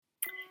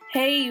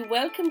Hey,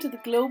 welcome to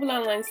the Global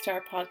Online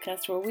Star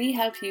podcast, where we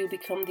help you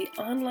become the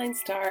online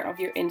star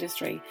of your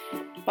industry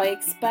by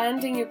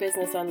expanding your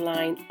business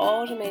online,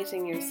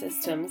 automating your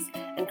systems,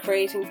 and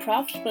creating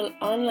profitable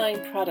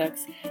online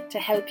products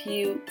to help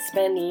you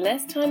spend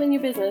less time in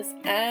your business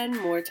and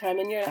more time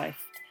in your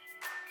life.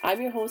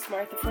 I'm your host,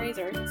 Martha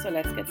Fraser, so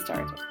let's get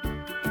started.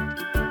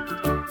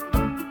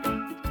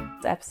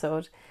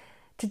 Episode.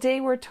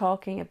 Today we're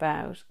talking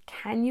about,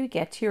 can you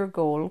get to your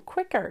goal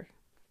quicker?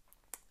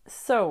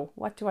 So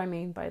what do I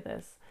mean by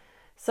this?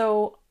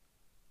 So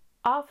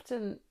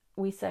often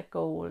we set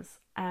goals,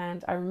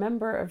 and I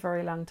remember a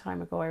very long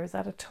time ago I was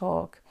at a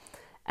talk,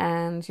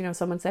 and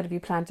someone said if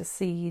you plant a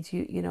seed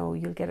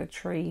you'll get a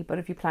tree, but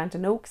if you plant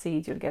an oak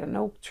seed you'll get an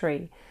oak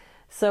tree.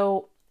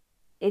 So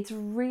it's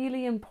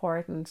really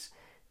important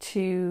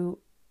to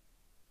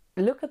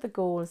look at the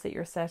goals that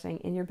you're setting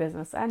in your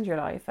business and your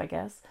life, I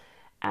guess,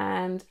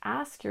 and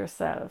ask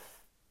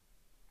yourself,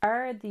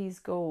 are these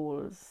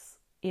goals,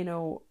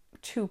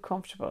 too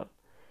comfortable?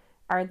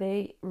 Are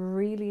they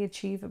really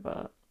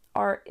achievable?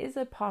 Or is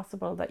it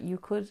possible that you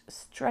could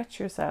stretch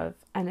yourself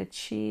and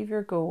achieve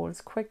your goals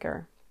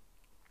quicker?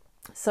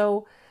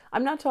 So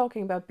I'm not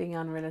talking about being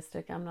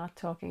unrealistic. I'm not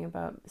talking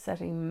about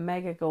setting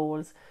mega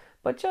goals,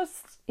 but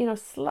just,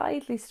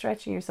 slightly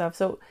stretching yourself.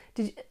 So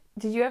did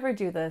you ever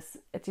do this?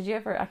 Did you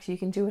ever, actually you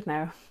can do it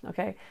now,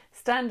 okay?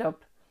 Stand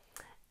up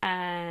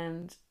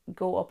and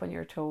go up on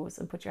your toes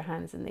and put your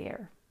hands in the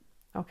air,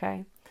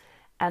 okay?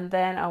 And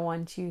then I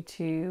want you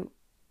to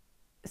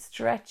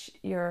stretch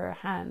your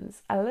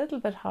hands a little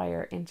bit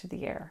higher into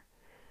the air.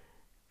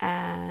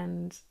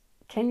 And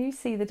can you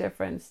see the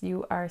difference?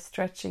 You are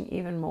stretching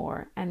even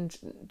more. And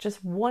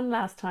just one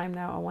last time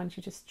now, I want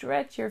you to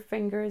stretch your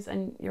fingers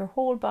and your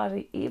whole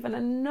body even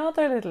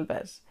another little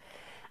bit.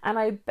 And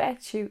I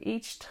bet you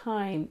each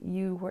time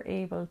you were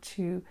able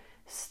to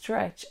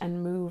stretch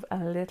and move a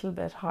little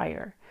bit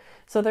higher.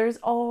 So there's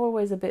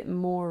always a bit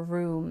more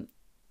room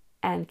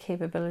and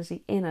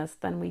capability in us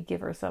than we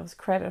give ourselves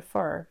credit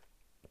for.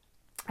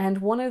 And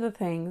one of the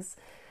things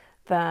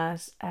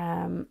that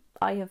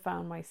I have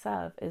found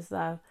myself is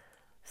that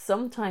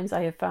sometimes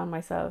I have found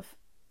myself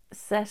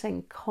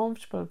setting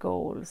comfortable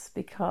goals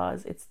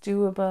because it's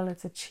doable,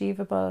 it's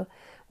achievable,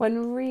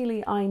 when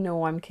really I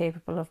know I'm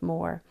capable of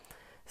more.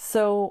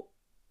 So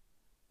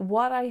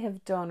what I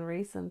have done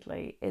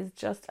recently is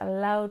just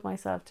allowed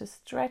myself to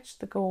stretch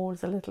the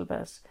goals a little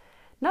bit.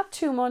 Not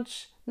too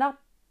much, not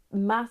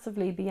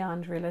massively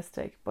beyond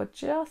realistic, but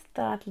just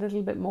that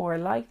little bit more,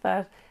 like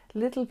that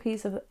little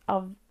piece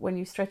of when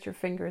you stretch your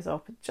fingers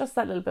up, just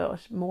that little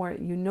bit more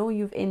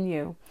you've in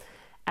you.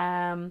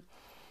 And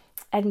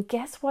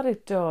guess what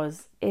it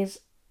does? It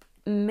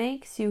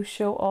makes you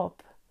show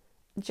up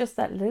just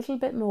that little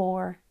bit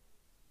more,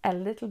 a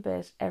little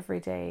bit every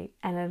day,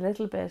 and a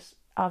little bit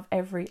of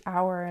every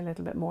hour, a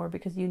little bit more,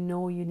 because you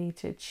need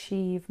to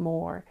achieve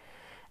more.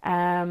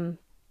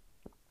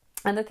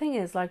 And the thing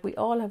is, we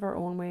all have our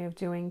own way of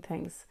doing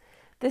things.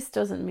 This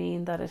doesn't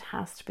mean that it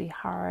has to be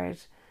hard.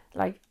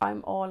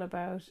 I'm all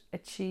about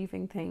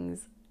achieving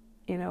things,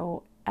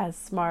 as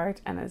smart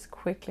and as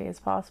quickly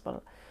as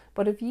possible.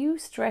 But if you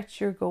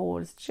stretch your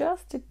goals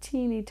just a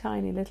teeny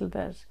tiny little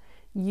bit,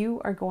 you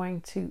are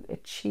going to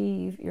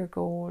achieve your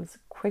goals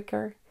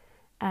quicker,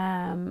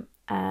 and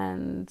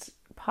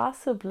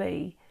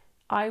possibly,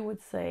 I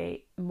would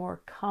say,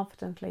 more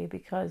confidently,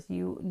 because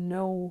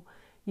you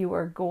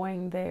are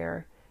going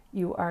there.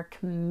 You are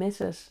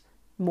committed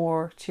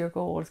more to your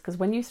goals, because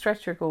when you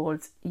stretch your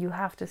goals, you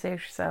have to say to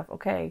yourself,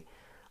 okay,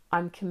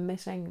 I'm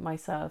committing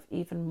myself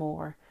even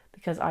more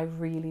because I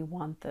really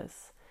want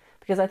this.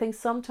 Because I think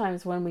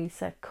sometimes when we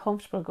set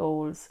comfortable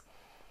goals,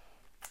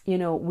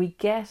 we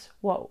get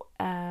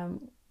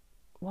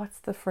what's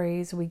the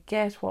phrase? We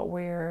get what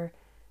we're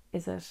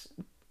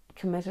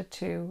committed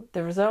to.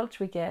 The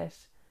result we get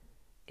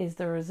is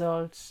the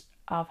result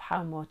of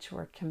how much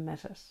we're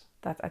committed.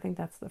 I think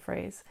that's the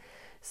phrase.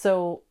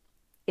 So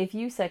if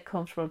you set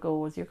comfortable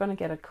goals, you're going to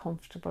get a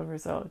comfortable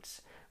result.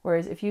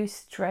 Whereas if you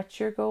stretch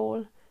your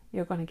goal,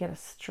 you're going to get a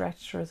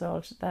stretched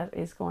result that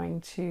is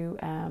going to,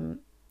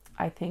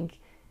 I think,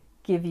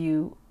 give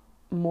you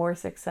more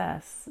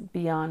success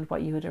beyond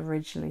what you had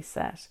originally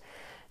set.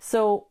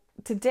 So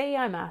today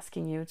I'm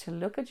asking you to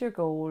look at your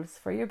goals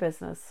for your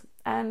business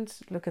and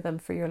look at them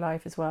for your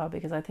life as well,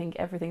 because I think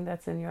everything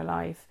that's in your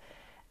life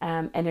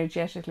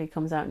energetically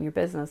comes out in your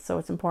business. So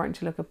it's important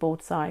to look at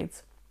both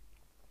sides.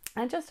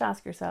 And just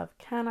ask yourself,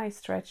 can I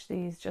stretch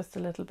these just a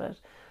little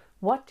bit?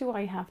 What do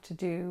I have to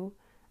do?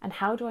 And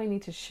how do I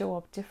need to show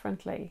up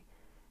differently?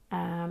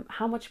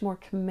 How much more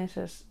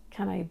committed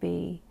can I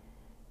be?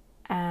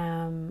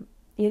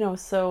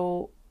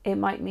 So it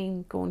might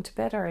mean going to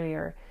bed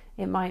earlier.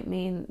 It might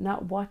mean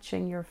not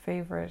watching your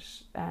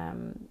favorite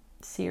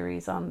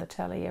series on the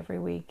telly every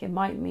week. It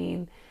might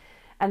mean,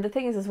 and the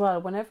thing is as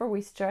well, whenever we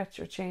stretch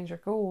or change our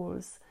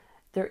goals,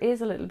 there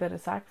is a little bit of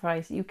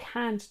sacrifice. You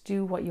can't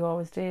do what you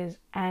always did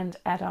and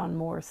add on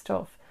more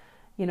stuff.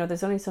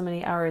 There's only so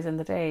many hours in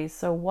the day.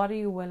 So what are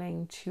you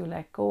willing to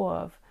let go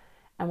of?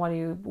 And what are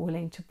you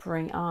willing to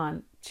bring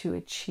on to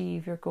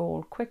achieve your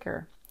goal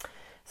quicker.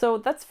 So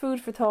that's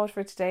food for thought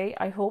for today.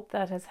 I hope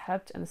that has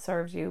helped and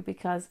served you,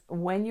 because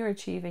when you're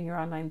achieving your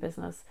online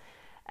business,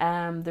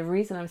 the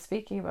reason I'm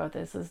speaking about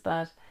this is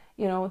that,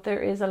 you know,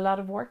 there is a lot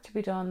of work to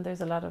be done.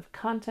 There's a lot of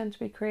content to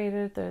be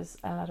created. There's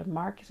a lot of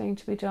marketing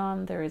to be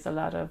done. There is a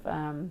lot of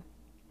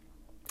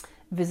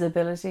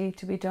visibility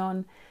to be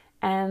done.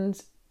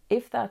 And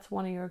if that's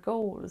one of your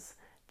goals,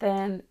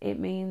 then it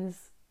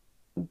means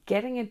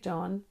getting it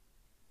done,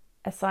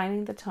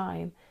 assigning the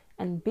time,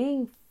 and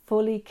being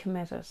fully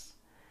committed.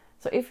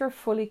 So if you're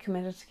fully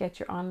committed to get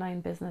your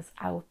online business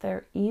out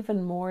there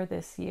even more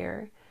this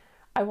year,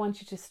 I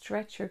want you to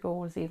stretch your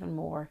goals even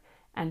more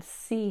and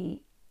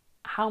see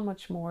how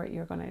much more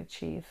you're going to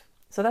achieve.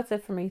 So that's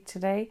it for me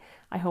today.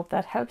 I hope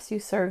that helps you,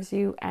 serves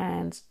you,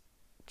 and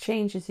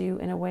changes you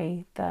in a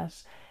way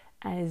that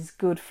is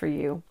good for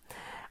you.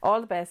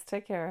 All the best.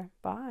 Take care.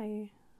 Bye.